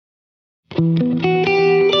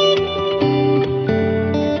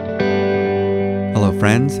Hello,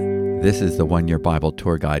 friends. This is the One Year Bible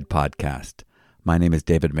Tour Guide podcast. My name is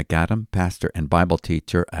David MacAdam, pastor and Bible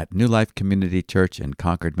teacher at New Life Community Church in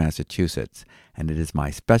Concord, Massachusetts, and it is my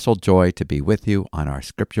special joy to be with you on our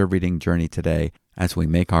scripture reading journey today as we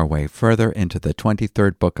make our way further into the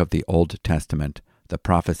 23rd book of the Old Testament, the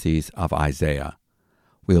prophecies of Isaiah.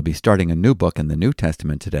 We'll be starting a new book in the New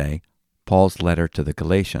Testament today, Paul's letter to the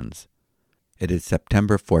Galatians. It is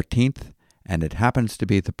September 14th, and it happens to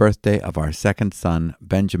be the birthday of our second son,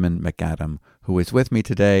 Benjamin MacAdam, who is with me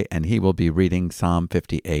today, and he will be reading Psalm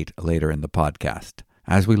 58 later in the podcast.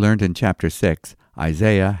 As we learned in chapter 6,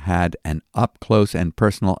 Isaiah had an up-close and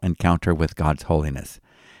personal encounter with God's holiness,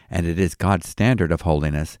 and it is God's standard of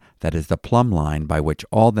holiness that is the plumb line by which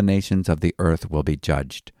all the nations of the earth will be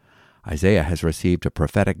judged. Isaiah has received a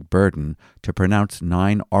prophetic burden to pronounce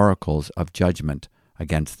 9 oracles of judgment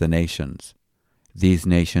against the nations. These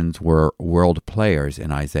nations were world players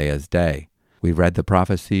in Isaiah's day. We read the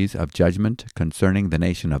prophecies of judgment concerning the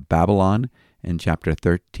nation of Babylon in chapter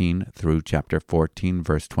 13 through chapter 14,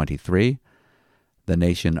 verse 23, the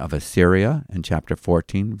nation of Assyria in chapter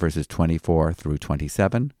 14, verses 24 through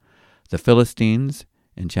 27, the Philistines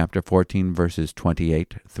in chapter 14, verses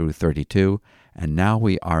 28 through 32, and now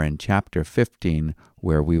we are in chapter 15,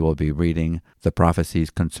 where we will be reading the prophecies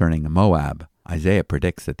concerning Moab. Isaiah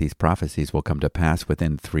predicts that these prophecies will come to pass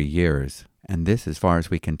within 3 years, and this, as far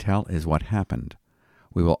as we can tell, is what happened.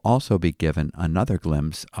 We will also be given another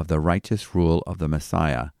glimpse of the righteous rule of the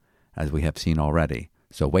Messiah, as we have seen already.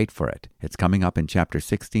 So wait for it. It's coming up in chapter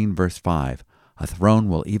 16, verse 5. A throne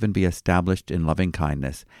will even be established in loving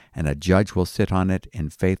kindness, and a judge will sit on it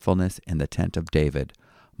in faithfulness in the tent of David.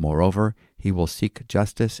 Moreover, he will seek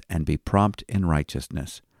justice and be prompt in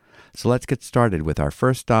righteousness. So let's get started with our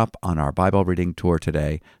first stop on our Bible reading tour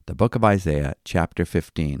today, the book of Isaiah, chapter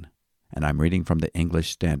 15. And I'm reading from the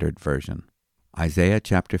English Standard Version. Isaiah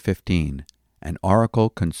chapter 15, an oracle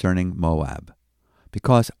concerning Moab.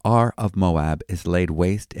 Because Ar of Moab is laid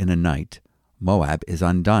waste in a night, Moab is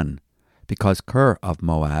undone. Because Ker of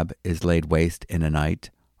Moab is laid waste in a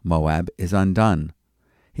night, Moab is undone.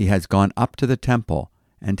 He has gone up to the temple,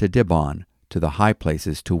 and to Dibon, to the high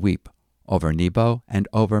places to weep. Over Nebo and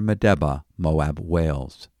over Medeba Moab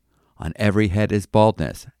wails. On every head is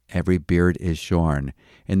baldness, every beard is shorn.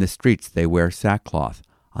 In the streets they wear sackcloth,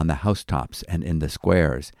 on the housetops and in the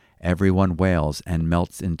squares. Everyone wails and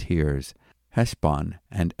melts in tears. Heshbon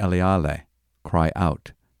and Elealeh cry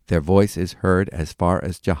out. Their voice is heard as far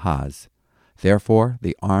as Jahaz. Therefore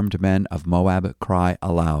the armed men of Moab cry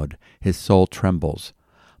aloud. His soul trembles.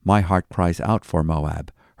 My heart cries out for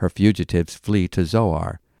Moab. Her fugitives flee to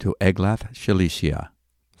Zoar, to Eglath-Shalishiah.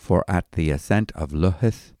 For at the ascent of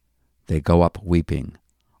Luhith they go up weeping.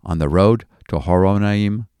 On the road to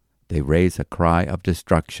Horonaim they raise a cry of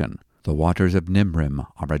destruction. The waters of Nimrim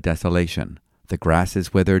are a desolation. The grass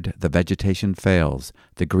is withered, the vegetation fails,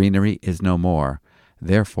 the greenery is no more.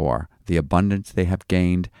 Therefore the abundance they have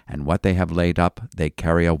gained, and what they have laid up they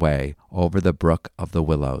carry away over the brook of the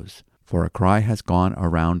willows. For a cry has gone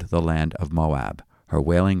around the land of Moab. Her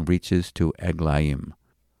wailing reaches to Eglaim.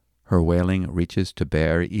 Her wailing reaches to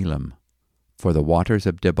Beer Elim. For the waters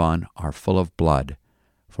of Dibon are full of blood.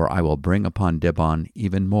 For I will bring upon Dibon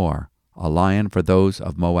even more, a lion for those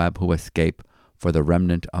of Moab who escape, for the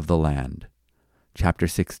remnant of the land. Chapter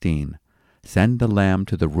 16. Send the lamb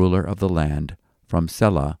to the ruler of the land, from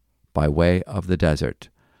Selah, by way of the desert,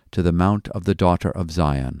 to the mount of the daughter of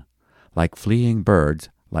Zion. Like fleeing birds,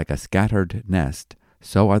 like a scattered nest,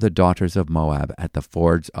 so are the daughters of Moab at the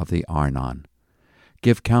fords of the Arnon.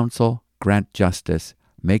 Give counsel, grant justice,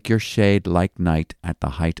 make your shade like night at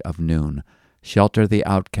the height of noon. Shelter the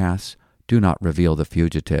outcasts, do not reveal the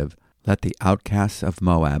fugitive. Let the outcasts of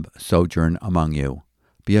Moab sojourn among you.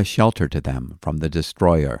 Be a shelter to them from the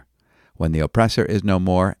destroyer. When the oppressor is no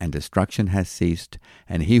more, and destruction has ceased,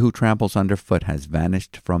 and he who tramples underfoot has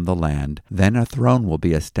vanished from the land, then a throne will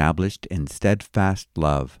be established in steadfast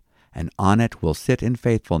love, and on it will sit in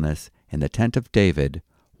faithfulness, in the tent of David,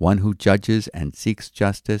 one who judges and seeks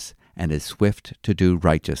justice and is swift to do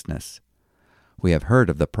righteousness. We have heard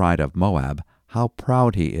of the pride of Moab, how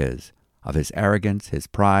proud he is, of his arrogance, his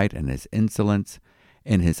pride, and his insolence.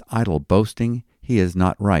 In his idle boasting he is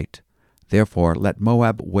not right. Therefore let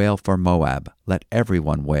Moab wail for Moab, let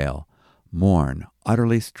everyone wail. Mourn,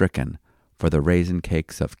 utterly stricken, for the raisin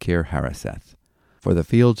cakes of Kir-Hareseth. For the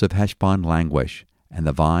fields of Heshbon languish, and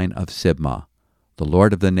the vine of Sibmah. The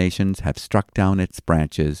Lord of the nations have struck down its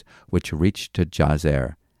branches, which reached to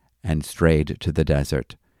Jazer, and strayed to the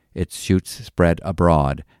desert. Its shoots spread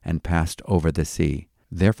abroad, and passed over the sea.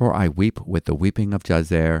 Therefore I weep with the weeping of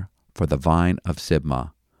Jazer for the vine of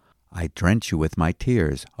Sibmah. I drench you with my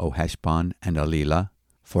tears, O Heshbon and Elilah.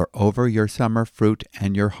 For over your summer fruit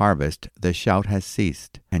and your harvest the shout has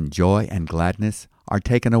ceased, and joy and gladness are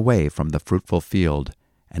taken away from the fruitful field.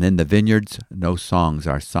 And in the vineyards no songs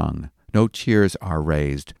are sung, no cheers are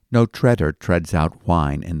raised, no treader treads out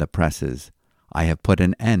wine in the presses. I have put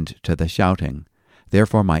an end to the shouting.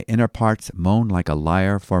 Therefore my inner parts moan like a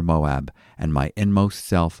lyre for Moab, and my inmost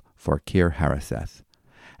self for Kir Hareseth.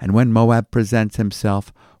 And when Moab presents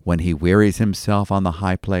himself, when he wearies himself on the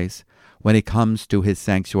high place, when he comes to his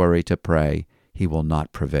sanctuary to pray, he will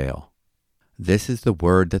not prevail. This is the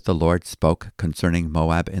word that the Lord spoke concerning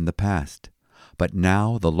Moab in the past. But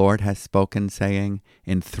now the Lord has spoken, saying,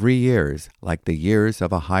 In 3 years, like the years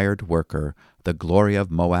of a hired worker, the glory of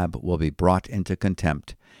Moab will be brought into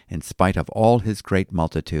contempt, in spite of all his great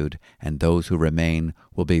multitude, and those who remain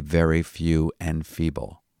will be very few and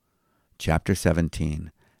feeble. Chapter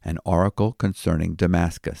 17. An oracle concerning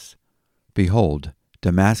Damascus. Behold,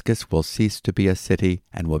 Damascus will cease to be a city,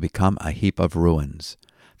 and will become a heap of ruins.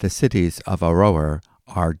 The cities of Aroer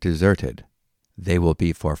are deserted. They will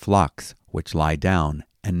be for flocks which lie down,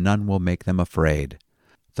 and none will make them afraid.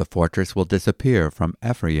 The fortress will disappear from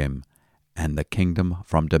Ephraim, and the kingdom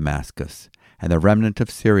from Damascus. And the remnant of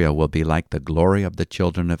Syria will be like the glory of the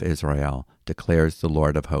children of Israel, declares the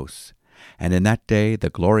Lord of hosts. And in that day the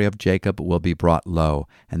glory of Jacob will be brought low,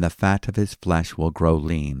 and the fat of his flesh will grow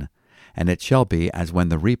lean. And it shall be as when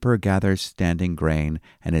the reaper gathers standing grain,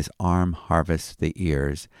 and his arm harvests the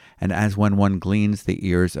ears, and as when one gleans the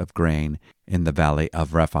ears of grain in the valley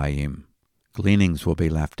of Rephaim. Gleanings will be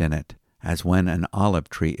left in it, as when an olive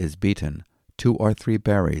tree is beaten, 2 or 3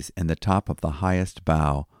 berries in the top of the highest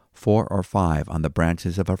bough, 4 or 5 on the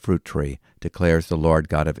branches of a fruit tree, declares the Lord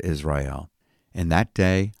God of Israel. In that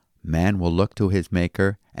day man will look to his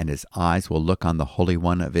Maker, and his eyes will look on the Holy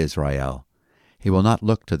One of Israel. He will not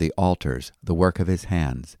look to the altars, the work of his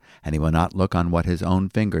hands, and he will not look on what his own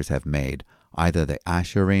fingers have made, either the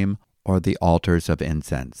Asherim or the altars of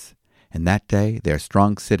incense. In that day their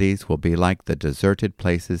strong cities will be like the deserted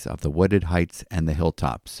places of the wooded heights and the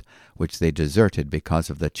hilltops, which they deserted because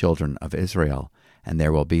of the children of Israel, and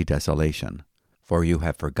there will be desolation. For you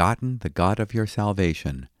have forgotten the God of your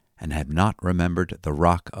salvation, and have not remembered the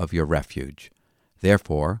rock of your refuge.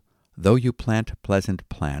 Therefore, though you plant pleasant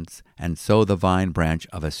plants, and sow the vine branch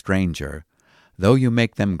of a stranger, though you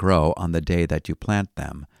make them grow on the day that you plant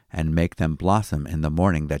them, and make them blossom in the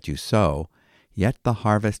morning that you sow, yet the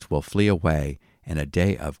harvest will flee away in a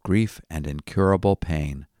day of grief and incurable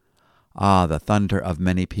pain. Ah, the thunder of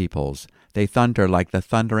many peoples! They thunder like the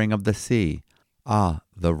thundering of the sea. Ah,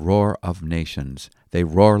 the roar of nations! They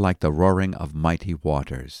roar like the roaring of mighty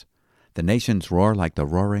waters. The nations roar like the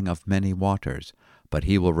roaring of many waters, but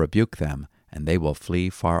he will rebuke them, and they will flee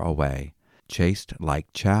far away, chased like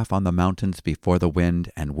chaff on the mountains before the wind,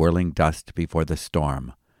 and whirling dust before the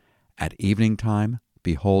storm. At evening time,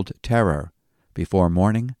 behold terror. Before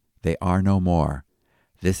morning, they are no more.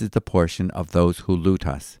 This is the portion of those who loot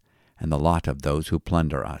us, and the lot of those who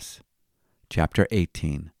plunder us. Chapter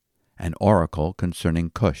 18. An oracle concerning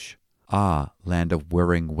Cush. Ah, land of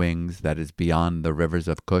whirring wings that is beyond the rivers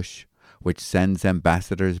of Cush, which sends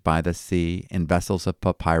ambassadors by the sea in vessels of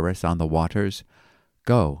papyrus on the waters.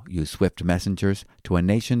 Go, you swift messengers, to a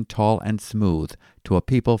nation tall and smooth, to a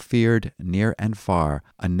people feared near and far,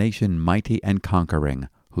 a nation mighty and conquering,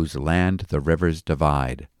 whose land the rivers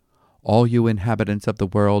divide. All you inhabitants of the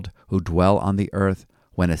world who dwell on the earth,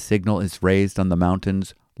 when a signal is raised on the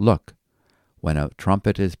mountains, look. When a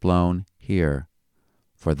trumpet is blown, hear.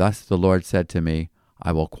 For thus the Lord said to me,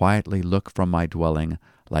 I will quietly look from my dwelling,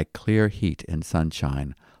 like clear heat in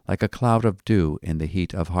sunshine, like a cloud of dew in the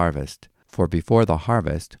heat of harvest. For before the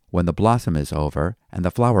harvest, when the blossom is over, and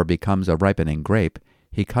the flower becomes a ripening grape,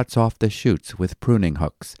 he cuts off the shoots with pruning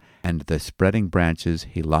hooks, and the spreading branches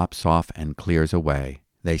he lops off and clears away.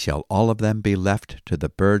 They shall all of them be left to the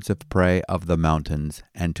birds of prey of the mountains,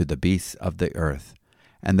 and to the beasts of the earth.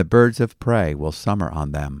 And the birds of prey will summer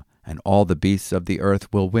on them, and all the beasts of the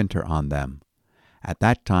earth will winter on them. At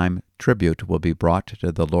that time tribute will be brought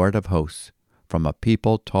to the Lord of hosts, from a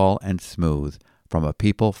people tall and smooth, from a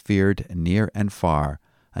people feared near and far,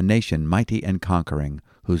 a nation mighty and conquering,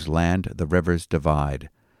 whose land the rivers divide,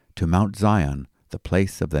 to Mount Zion, the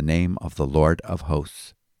place of the name of the Lord of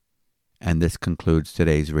hosts. And this concludes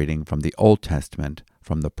today's reading from the Old Testament,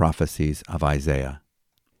 from the prophecies of Isaiah.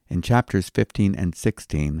 In chapters 15 and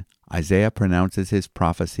 16, Isaiah pronounces his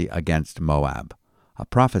prophecy against Moab. A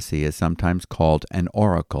prophecy is sometimes called an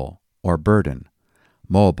oracle or burden.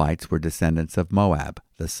 Moabites were descendants of Moab,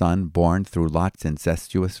 the son born through Lot's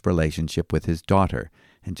incestuous relationship with his daughter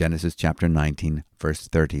in Genesis chapter 19, verse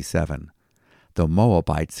 37. The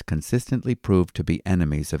Moabites consistently proved to be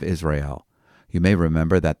enemies of Israel. You may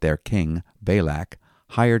remember that their king, Balak,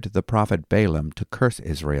 hired the prophet Balaam to curse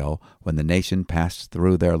Israel when the nation passed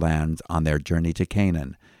through their lands on their journey to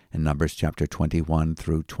Canaan in Numbers chapter 21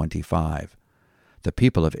 through 25. The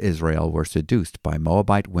people of Israel were seduced by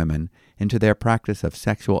Moabite women into their practice of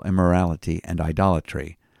sexual immorality and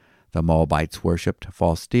idolatry. The Moabites worshipped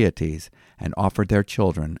false deities and offered their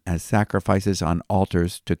children as sacrifices on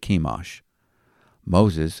altars to Chemosh.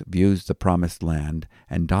 Moses views the promised land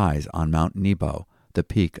and dies on Mount Nebo, the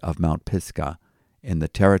peak of Mount Pisgah, in the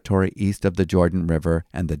territory east of the Jordan River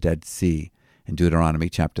and the Dead Sea, in Deuteronomy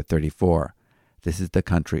chapter 34. This is the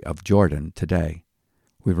country of Jordan today.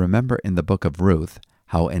 We remember in the book of Ruth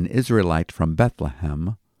how an Israelite from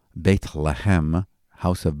Bethlehem,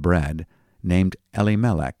 house of bread, named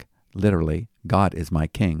Elimelech, literally, God is my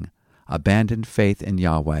king, abandoned faith in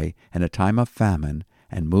Yahweh in a time of famine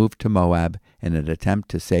and moved to Moab in an attempt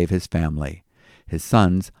to save his family. His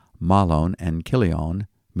sons, Mahlon and Chilion,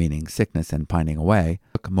 meaning sickness and pining away,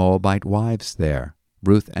 took Moabite wives there,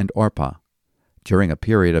 Ruth and Orpah. During a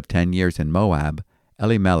period of 10 years in Moab,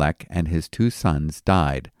 Elimelech and his 2 sons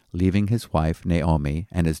died, leaving his wife Naomi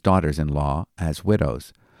and his daughters-in-law as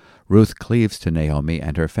widows. Ruth cleaves to Naomi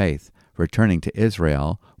and her faith, returning to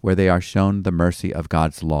Israel, where they are shown the mercy of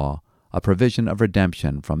God's law, a provision of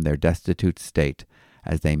redemption from their destitute state,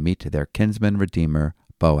 as they meet their kinsman Redeemer,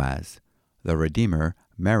 Boaz. The Redeemer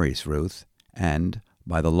marries Ruth, and,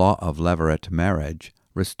 by the law of levirate marriage,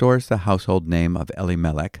 restores the household name of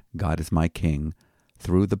Elimelech, God is my king,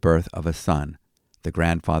 through the birth of a son, the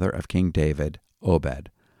grandfather of King David,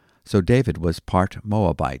 Obed. So David was part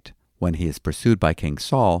Moabite. When he is pursued by King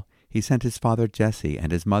Saul, he sent his father Jesse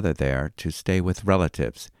and his mother there to stay with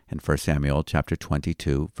relatives in 1 Samuel chapter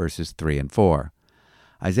 22, verses 3 and 4.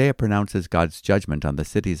 Isaiah pronounces God's judgment on the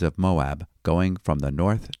cities of Moab, going from the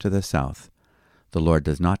north to the south. The Lord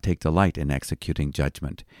does not take delight in executing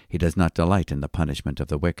judgment. He does not delight in the punishment of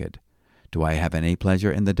the wicked. Do I have any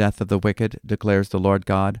pleasure in the death of the wicked, declares the Lord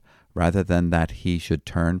God, rather than that he should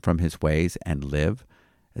turn from his ways and live?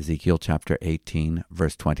 Ezekiel chapter 18,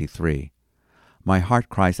 verse 23. My heart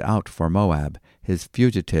cries out for Moab. His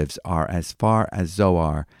fugitives are as far as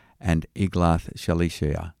Zoar and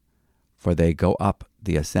Eglath-Shelishiah, for they go up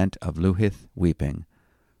the ascent of Luhith weeping.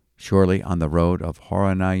 Surely on the road of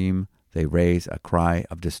Horonaim they raise a cry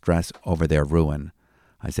of distress over their ruin.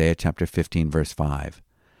 Isaiah chapter 15, verse 5.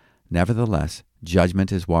 Nevertheless,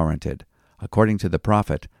 judgment is warranted. According to the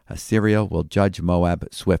prophet, Assyria will judge Moab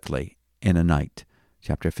swiftly, in a night.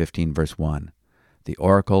 Chapter 15, verse 1. The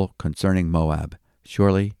oracle concerning Moab.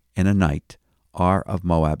 Surely, in a night, Ar of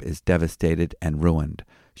Moab is devastated and ruined.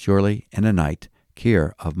 Surely, in a night,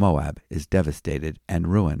 Kir of Moab is devastated and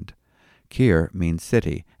ruined. Kir means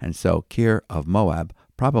city, and so Kir of Moab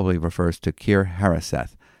probably refers to Kir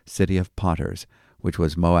Hareseth, city of potters, which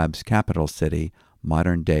was Moab's capital city,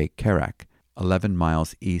 modern-day Kerak, 11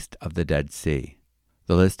 miles east of the Dead Sea.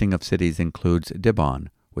 The listing of cities includes Dibon,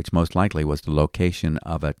 which most likely was the location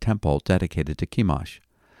of a temple dedicated to Chemosh.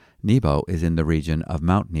 Nebo is in the region of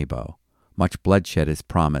Mount Nebo. Much bloodshed is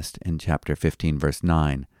promised in chapter 15, verse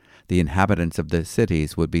 9. The inhabitants of the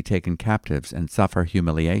cities would be taken captives and suffer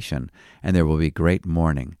humiliation, and there will be great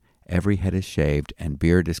mourning. Every head is shaved, and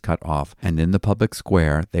beard is cut off, and in the public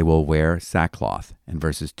square they will wear sackcloth, in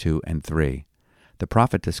verses 2 and 3. The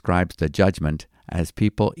prophet describes the judgment as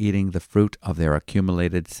people eating the fruit of their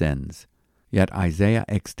accumulated sins. Yet Isaiah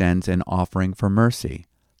extends an offering for mercy,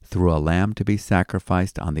 through a lamb to be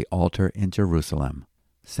sacrificed on the altar in Jerusalem.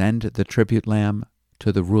 Send the tribute lamb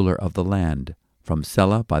to the ruler of the land, from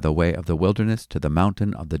Selah by the way of the wilderness to the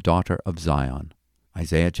mountain of the daughter of Zion.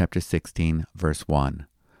 Isaiah chapter 16, verse 1.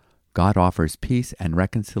 God offers peace and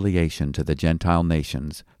reconciliation to the Gentile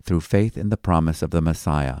nations through faith in the promise of the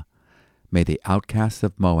Messiah. May the outcasts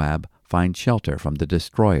of Moab find shelter from the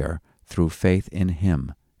destroyer through faith in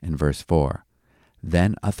him, in verse 4.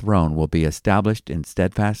 Then a throne will be established in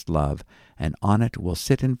steadfast love, and on it will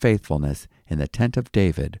sit in faithfulness in the tent of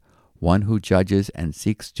David, one who judges and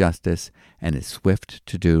seeks justice and is swift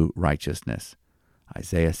to do righteousness.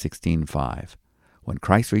 Isaiah 16:5. When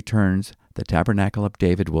Christ returns, the tabernacle of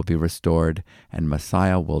David will be restored, and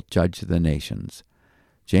Messiah will judge the nations.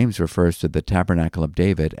 James refers to the tabernacle of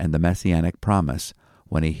David and the messianic promise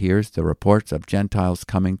when he hears the reports of Gentiles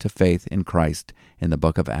coming to faith in Christ in the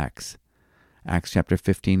book of Acts. Acts chapter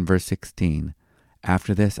 15, verse 16.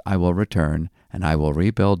 After this I will return, and I will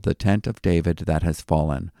rebuild the tent of David that has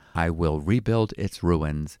fallen. I will rebuild its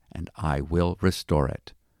ruins, and I will restore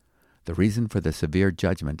it." The reason for the severe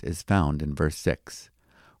judgment is found in verse 6.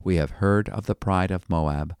 "We have heard of the pride of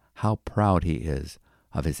Moab, how proud he is,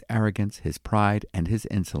 of his arrogance, his pride, and his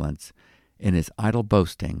insolence. In his idle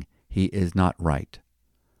boasting he is not right."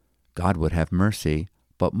 God would have mercy,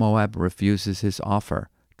 but Moab refuses his offer,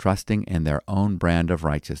 trusting in their own brand of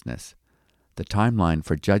righteousness. The timeline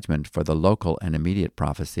for judgment for the local and immediate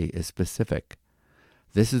prophecy is specific.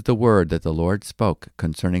 This is the word that the Lord spoke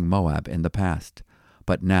concerning Moab in the past.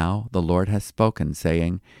 But now the Lord has spoken,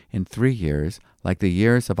 saying, "In 3 years, like the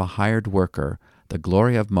years of a hired worker, the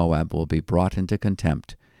glory of Moab will be brought into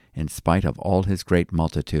contempt, in spite of all his great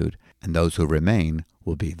multitude, and those who remain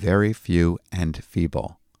will be very few and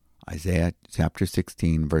feeble." Isaiah chapter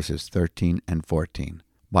 16, verses 13 and 14.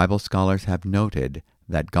 Bible scholars have noted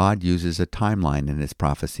that God uses a timeline in his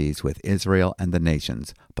prophecies with Israel and the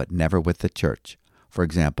nations, but never with the church. For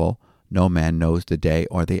example, no man knows the day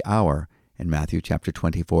or the hour in Matthew chapter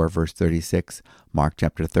 24, verse 36, Mark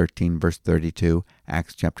chapter 13, verse 32,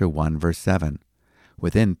 Acts chapter 1, verse 7.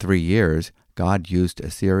 Within 3 years, God used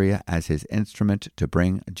Assyria as his instrument to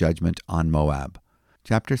bring judgment on Moab.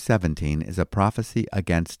 Chapter 17 is a prophecy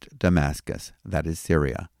against Damascus, that is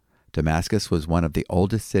Syria. Damascus was one of the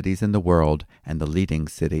oldest cities in the world and the leading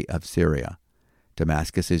city of Syria.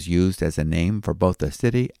 Damascus is used as a name for both the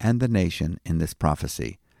city and the nation in this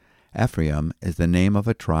prophecy. Ephraim is the name of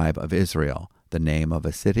a tribe of Israel, the name of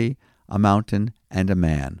a city, a mountain, and a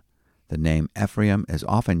man. The name Ephraim is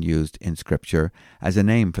often used in Scripture as a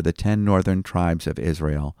name for the 10 northern tribes of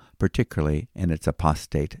Israel, particularly in its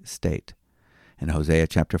apostate state. In Hosea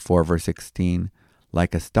chapter 4, verse 16,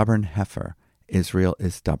 "Like a stubborn heifer, Israel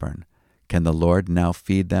is stubborn. Can the Lord now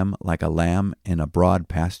feed them like a lamb in a broad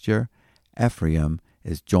pasture? Ephraim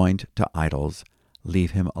is joined to idols.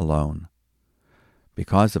 Leave him alone."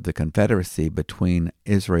 Because of the confederacy between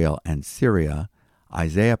Israel and Syria,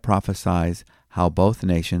 Isaiah prophesies how both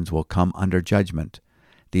nations will come under judgment.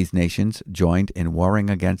 These nations joined in warring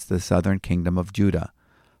against the southern kingdom of Judah.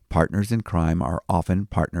 Partners in crime are often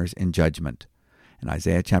partners in judgment. In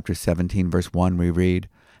Isaiah chapter 17, verse 1, we read,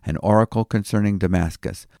 "An oracle concerning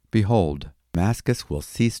Damascus. Behold, Damascus will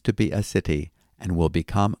cease to be a city, and will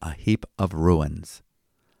become a heap of ruins."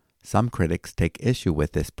 Some critics take issue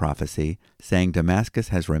with this prophecy, saying Damascus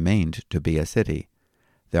has remained to be a city.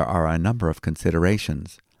 There are a number of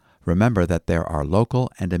considerations. Remember that there are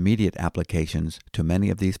local and immediate applications to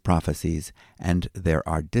many of these prophecies, and there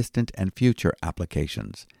are distant and future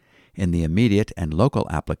applications. In the immediate and local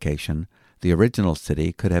application, the original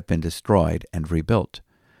city could have been destroyed and rebuilt.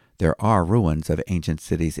 There are ruins of ancient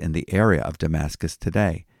cities in the area of Damascus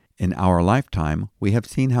today. In our lifetime, we have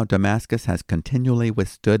seen how Damascus has continually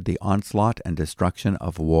withstood the onslaught and destruction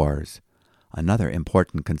of wars. Another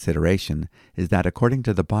important consideration is that according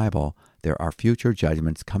to the Bible, there are future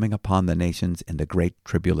judgments coming upon the nations in the Great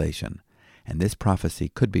Tribulation, and this prophecy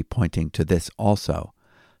could be pointing to this also.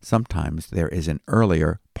 Sometimes there is an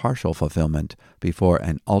earlier, partial fulfillment before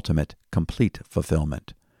an ultimate, complete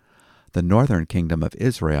fulfillment. The northern kingdom of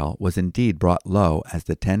Israel was indeed brought low as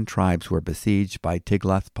the 10 tribes were besieged by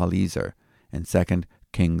Tiglath-Pileser in 2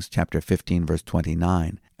 Kings chapter 15, verse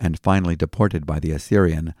 29, and finally deported by the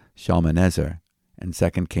Assyrian Shalmaneser in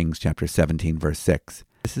 2 Kings chapter 17, verse 6.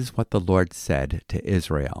 This is what the Lord said to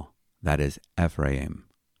Israel, that is Ephraim.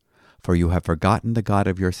 "For you have forgotten the God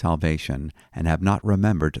of your salvation, and have not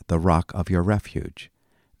remembered the rock of your refuge.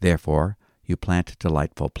 Therefore you plant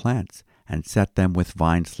delightful plants, and set them with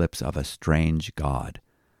vine slips of a strange god."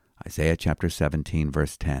 Isaiah chapter 17,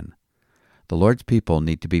 verse 10. The Lord's people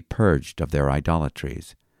need to be purged of their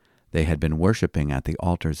idolatries. They had been worshiping at the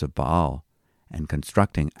altars of Baal, and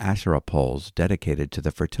constructing Asherah poles dedicated to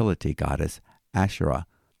the fertility goddess Asherah,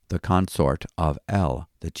 the consort of El,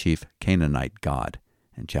 the chief Canaanite god,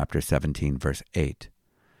 in chapter 17, verse 8.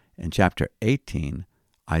 In chapter 18,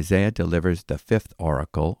 Isaiah delivers the 5th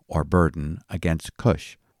oracle, or burden, against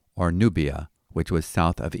Cush, or Nubia, which was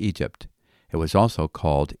south of Egypt. It was also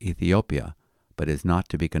called Ethiopia, but is not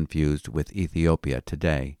to be confused with Ethiopia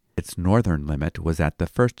today. Its northern limit was at the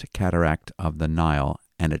 1st cataract of the Nile,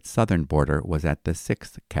 and its southern border was at the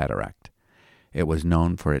 6th cataract. It was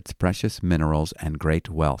known for its precious minerals and great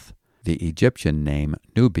wealth. The Egyptian name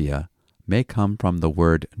Nubia may come from the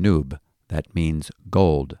word nub, that means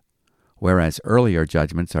gold. Whereas earlier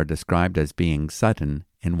judgments are described as being sudden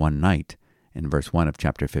in one night, in verse 1 of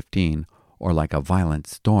chapter 15, or like a violent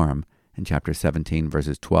storm, in chapter 17,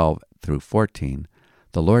 verses 12 through 14,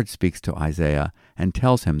 the Lord speaks to Isaiah and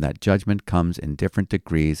tells him that judgment comes in different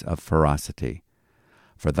degrees of ferocity.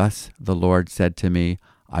 For thus the Lord said to me,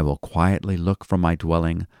 I will quietly look from my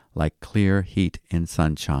dwelling like clear heat in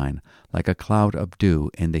sunshine, like a cloud of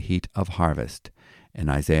dew in the heat of harvest. In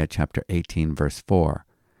Isaiah chapter 18, verse 4.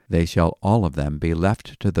 They shall all of them be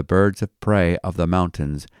left to the birds of prey of the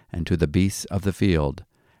mountains and to the beasts of the field.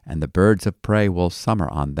 And the birds of prey will summer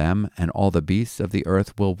on them, and all the beasts of the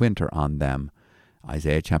earth will winter on them.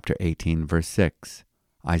 Isaiah chapter 18, verse 6.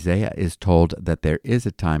 Isaiah is told that there is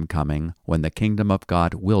a time coming when the kingdom of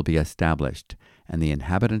God will be established, and the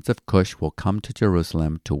inhabitants of Cush will come to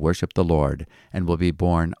Jerusalem to worship the Lord, and will be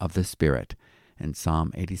born of the Spirit. In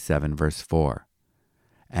Psalm 87, verse 4.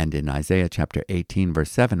 And in Isaiah chapter 18,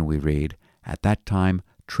 verse 7 we read, At that time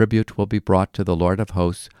tribute will be brought to the Lord of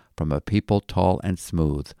hosts from a people tall and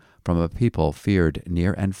smooth, from a people feared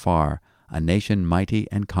near and far, a nation mighty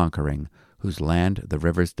and conquering, whose land the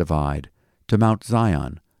rivers divide, to Mount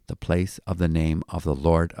Zion, the place of the name of the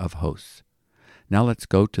Lord of hosts. Now let's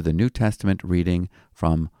go to the New Testament reading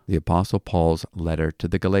from the Apostle Paul's letter to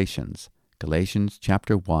the Galatians. Galatians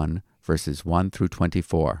chapter 1, verses 1 through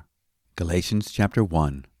 24. Galatians chapter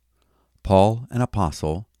 1. Paul, an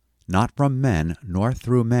apostle, not from men nor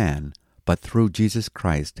through man, but through Jesus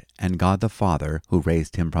Christ and God the Father, who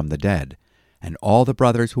raised him from the dead, and all the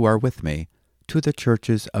brothers who are with me, to the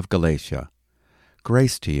churches of Galatia.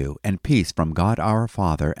 Grace to you and peace from God our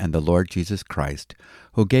Father and the Lord Jesus Christ,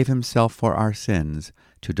 who gave himself for our sins,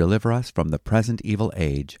 to deliver us from the present evil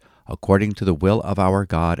age, according to the will of our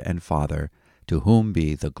God and Father, to whom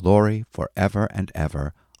be the glory forever and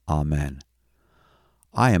ever. Amen.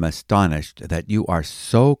 I am astonished that you are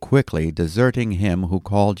so quickly deserting him who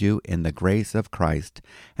called you in the grace of Christ,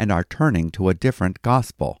 and are turning to a different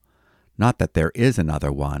gospel. Not that there is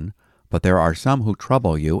another one, but there are some who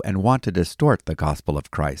trouble you and want to distort the gospel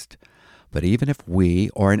of Christ. But even if we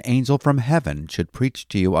or an angel from heaven should preach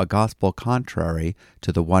to you a gospel contrary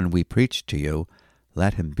to the one we preached to you,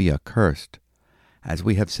 let him be accursed. As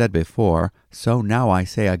we have said before, so now I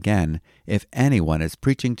say again, if anyone is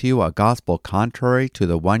preaching to you a gospel contrary to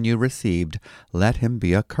the one you received, let him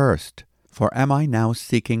be accursed. For am I now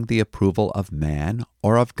seeking the approval of man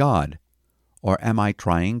or of God? Or am I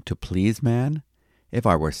trying to please man? If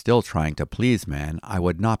I were still trying to please man, I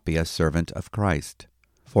would not be a servant of Christ.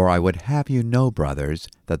 For I would have you know, brothers,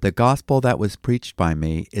 that the gospel that was preached by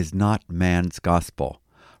me is not man's gospel.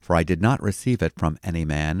 For I did not receive it from any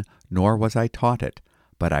man, nor was I taught it,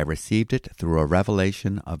 but I received it through a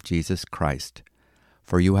revelation of Jesus Christ.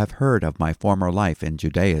 For you have heard of my former life in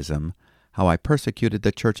Judaism, how I persecuted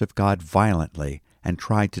the church of God violently, and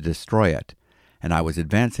tried to destroy it. And I was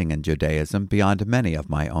advancing in Judaism beyond many of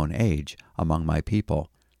my own age among my people.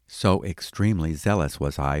 So extremely zealous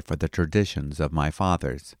was I for the traditions of my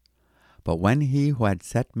fathers. But when he who had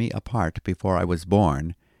set me apart before I was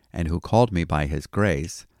born, and who called me by his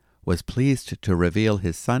grace, was pleased to reveal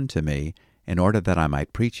his Son to me, in order that I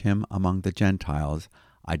might preach him among the Gentiles,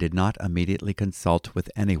 I did not immediately consult with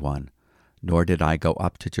anyone, nor did I go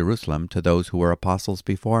up to Jerusalem to those who were apostles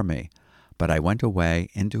before me, but I went away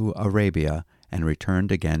into Arabia, and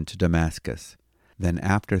returned again to Damascus. Then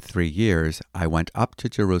after 3 years I went up to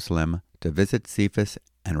Jerusalem to visit Cephas,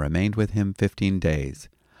 and remained with him 15 days.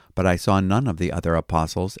 But I saw none of the other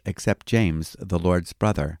apostles except James, the Lord's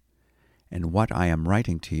brother. In what I am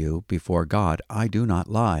writing to you before God I do not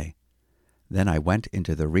lie. Then I went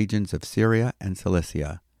into the regions of Syria and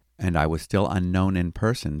Cilicia, and I was still unknown in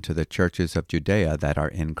person to the churches of Judea that are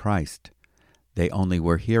in Christ. They only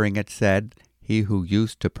were hearing it said, He who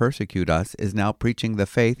used to persecute us is now preaching the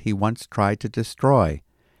faith he once tried to destroy,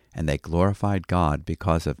 and they glorified God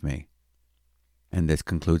because of me. And this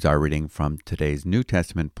concludes our reading from today's New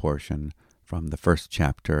Testament portion from the first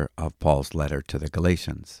chapter of Paul's letter to the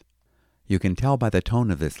Galatians. You can tell by the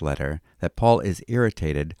tone of this letter that Paul is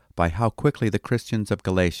irritated by how quickly the Christians of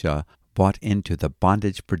Galatia bought into the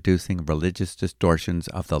bondage-producing religious distortions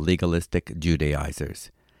of the legalistic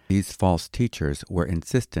Judaizers. These false teachers were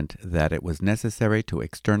insistent that it was necessary to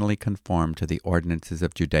externally conform to the ordinances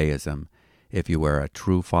of Judaism if you were a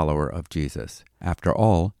true follower of Jesus. After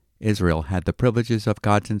all, Israel had the privileges of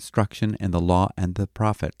God's instruction in the law and the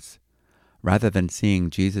prophets. Rather than seeing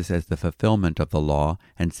Jesus as the fulfillment of the law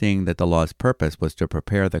and seeing that the law's purpose was to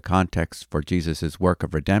prepare the context for Jesus' work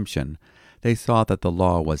of redemption, they saw that the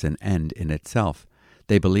law was an end in itself.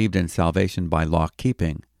 They believed in salvation by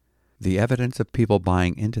law-keeping. The evidence of people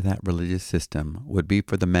buying into that religious system would be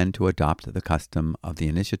for the men to adopt the custom of the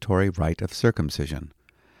initiatory rite of circumcision.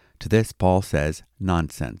 To this Paul says,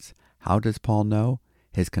 nonsense. How does Paul know?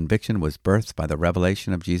 His conviction was birthed by the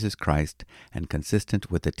revelation of Jesus Christ and consistent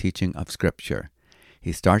with the teaching of Scripture.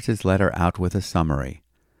 He starts his letter out with a summary.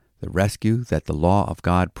 The rescue that the law of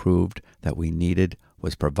God proved that we needed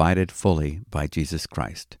was provided fully by Jesus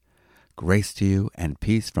Christ. Grace to you and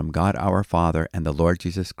peace from God our Father and the Lord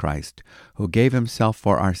Jesus Christ, who gave himself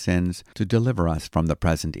for our sins to deliver us from the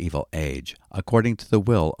present evil age, according to the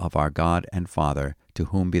will of our God and Father, to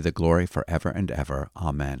whom be the glory forever and ever.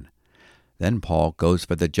 Amen. Then Paul goes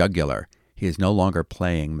for the jugular. He is no longer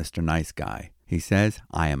playing Mr. Nice Guy. He says,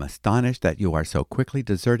 I am astonished that you are so quickly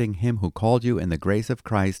deserting him who called you in the grace of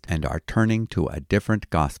Christ and are turning to a different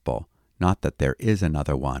gospel. Not that there is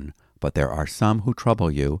another one, but there are some who trouble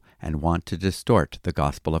you and want to distort the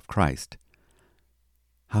gospel of Christ.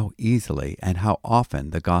 How easily and how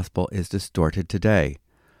often the gospel is distorted today.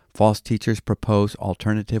 False teachers propose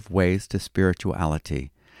alternative ways to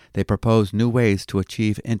spirituality. They propose new ways to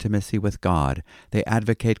achieve intimacy with God. They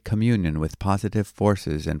advocate communion with positive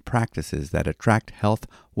forces and practices that attract health,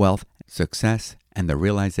 wealth, success, and the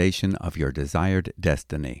realization of your desired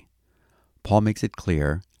destiny. Paul makes it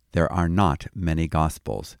clear there are not many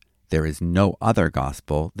gospels. There is no other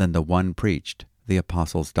gospel than the one preached, the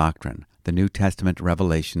apostles' doctrine, the New Testament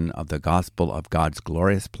revelation of the gospel of God's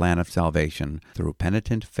glorious plan of salvation through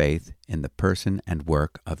penitent faith in the person and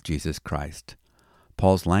work of Jesus Christ.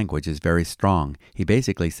 Paul's language is very strong. He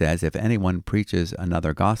basically says if anyone preaches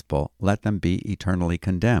another gospel, let them be eternally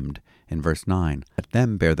condemned, in verse 9. Let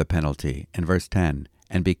them bear the penalty, in verse 10,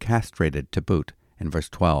 and be castrated to boot, in verse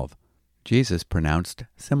 12. Jesus pronounced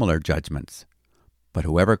similar judgments. But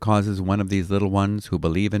whoever causes one of these little ones who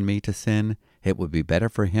believe in me to sin, it would be better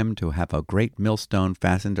for him to have a great millstone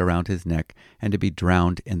fastened around his neck and to be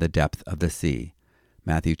drowned in the depth of the sea.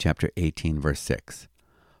 Matthew chapter 18, verse 6.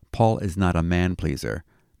 Paul is not a man-pleaser,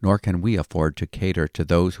 nor can we afford to cater to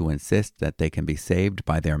those who insist that they can be saved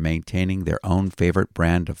by their maintaining their own favorite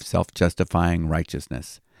brand of self-justifying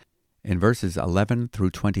righteousness. In verses 11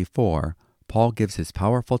 through 24, Paul gives his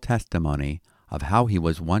powerful testimony of how he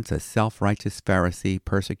was once a self-righteous Pharisee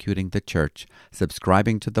persecuting the church,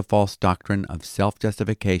 subscribing to the false doctrine of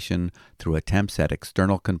self-justification through attempts at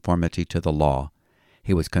external conformity to the law.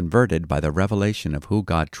 He was converted by the revelation of who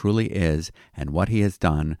God truly is and what he has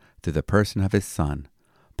done through the person of his Son.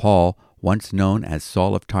 Paul, once known as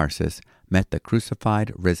Saul of Tarsus, met the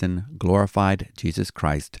crucified, risen, glorified Jesus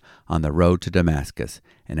Christ on the road to Damascus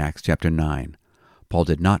in Acts chapter 9. Paul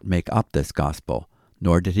did not make up this gospel,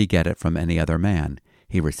 nor did he get it from any other man.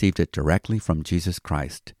 He received it directly from Jesus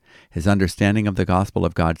Christ. His understanding of the gospel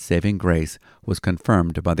of God's saving grace was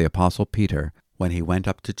confirmed by the Apostle Peter when he went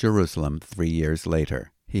up to Jerusalem 3 years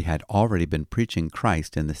later. He had already been preaching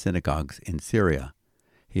Christ in the synagogues in Syria.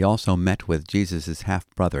 He also met with Jesus'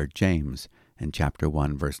 half-brother James in chapter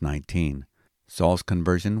 1, verse 19. Saul's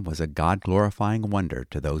conversion was a God-glorifying wonder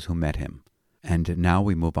to those who met him. And now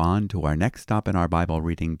we move on to our next stop in our Bible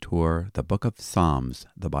reading tour, the book of Psalms,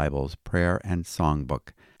 the Bible's prayer and song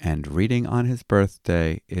book. And reading on his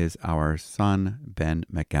birthday is our son, Ben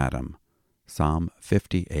MacAdam. Psalm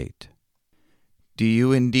 58. Do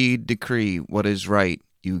you indeed decree what is right,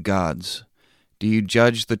 you gods? Do you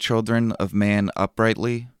judge the children of man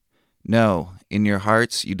uprightly? No, in your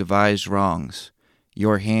hearts you devise wrongs.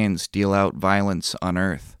 Your hands deal out violence on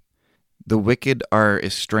earth. The wicked are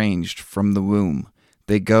estranged from the womb.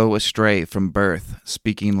 They go astray from birth,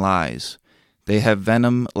 speaking lies. They have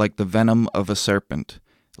venom like the venom of a serpent,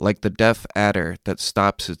 like the deaf adder that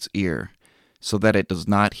stops its ear, so that it does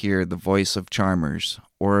not hear the voice of charmers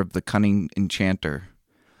or of the cunning enchanter.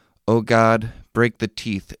 O God, break the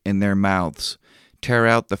teeth in their mouths. Tear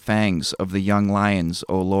out the fangs of the young lions,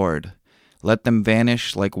 O Lord. Let them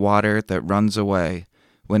vanish like water that runs away.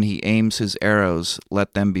 When he aims his arrows,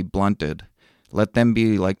 let them be blunted. Let them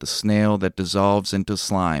be like the snail that dissolves into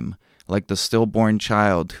slime, like the stillborn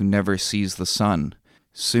child who never sees the sun.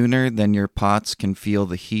 Sooner than your pots can feel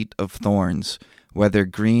the heat of thorns, whether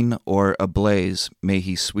green or ablaze, may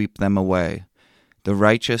he sweep them away. The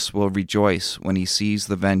righteous will rejoice when he sees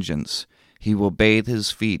the vengeance. He will bathe his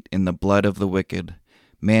feet in the blood of the wicked.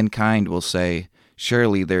 Mankind will say,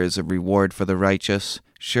 surely there is a reward for the righteous.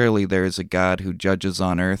 Surely there is a God who judges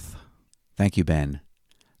on earth. Thank you, Ben.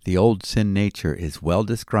 The old sin nature is well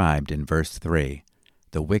described in verse 3.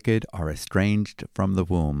 The wicked are estranged from the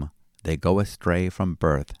womb. They go astray from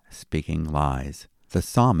birth, speaking lies. The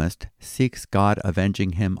psalmist seeks God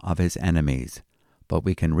avenging him of his enemies. But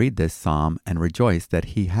we can read this psalm and rejoice that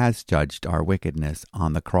he has judged our wickedness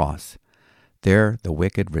on the cross. There the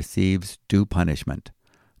wicked receives due punishment.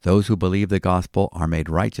 Those who believe the gospel are made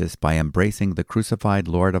righteous by embracing the crucified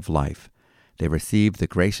Lord of life. They receive the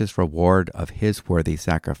gracious reward of his worthy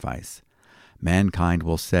sacrifice. Mankind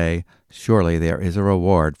will say, surely there is a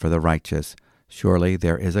reward for the righteous. Surely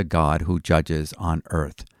there is a God who judges on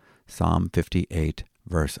earth. Psalm 58,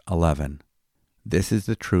 verse 11. This is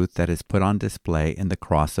the truth that is put on display in the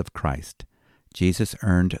cross of Christ. Jesus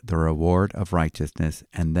earned the reward of righteousness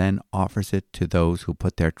and then offers it to those who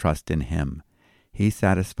put their trust in him. He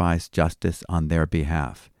satisfies justice on their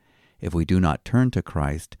behalf. If we do not turn to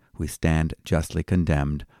Christ, we stand justly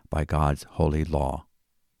condemned by God's holy law.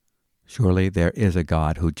 Surely there is a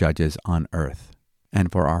God who judges on earth.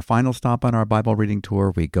 And for our final stop on our Bible reading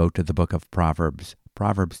tour, we go to the book of Proverbs.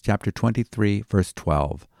 Proverbs chapter 23, verse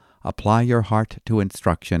 12. Apply your heart to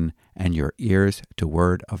instruction and your ears to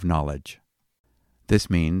word of knowledge. This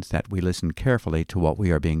means that we listen carefully to what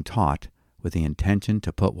we are being taught with the intention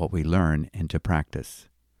to put what we learn into practice.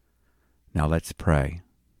 Now let's pray.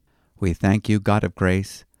 We thank you, God of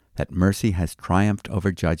grace, that mercy has triumphed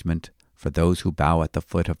over judgment for those who bow at the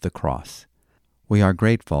foot of the cross. We are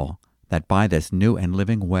grateful that by this new and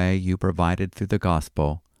living way you provided through the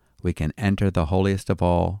gospel, we can enter the holiest of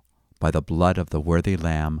all by the blood of the worthy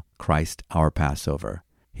Lamb, Christ our Passover.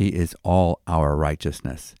 He is all our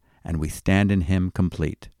righteousness, and we stand in him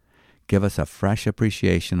complete. Give us a fresh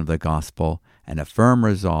appreciation of the gospel and a firm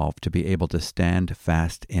resolve to be able to stand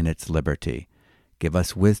fast in its liberty. Give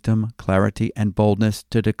us wisdom, clarity, and boldness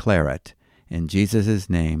to declare it. In Jesus'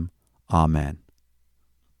 name, Amen.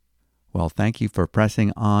 Well, thank you for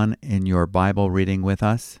pressing on in your Bible reading with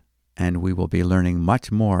us, and we will be learning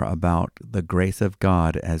much more about the grace of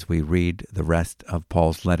God as we read the rest of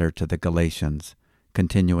Paul's letter to the Galatians,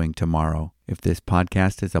 continuing tomorrow. If this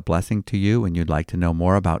podcast is a blessing to you and you'd like to know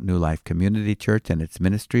more about New Life Community Church and its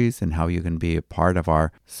ministries and how you can be a part of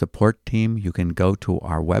our support team, you can go to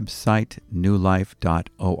our website,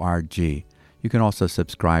 newlife.org. You can also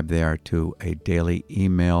subscribe there to a daily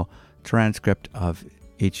email transcript of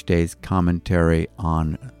each day's commentary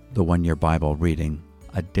on the one-year Bible reading.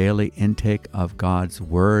 A daily intake of God's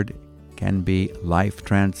Word can be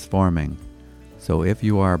life-transforming. So if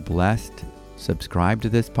you are blessed, subscribe to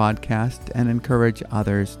this podcast and encourage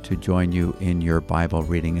others to join you in your Bible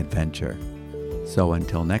reading adventure. So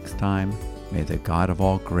until next time, may the God of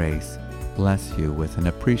all grace bless you with an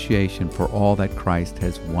appreciation for all that Christ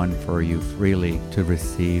has won for you freely to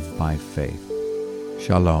receive by faith.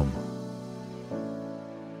 Shalom.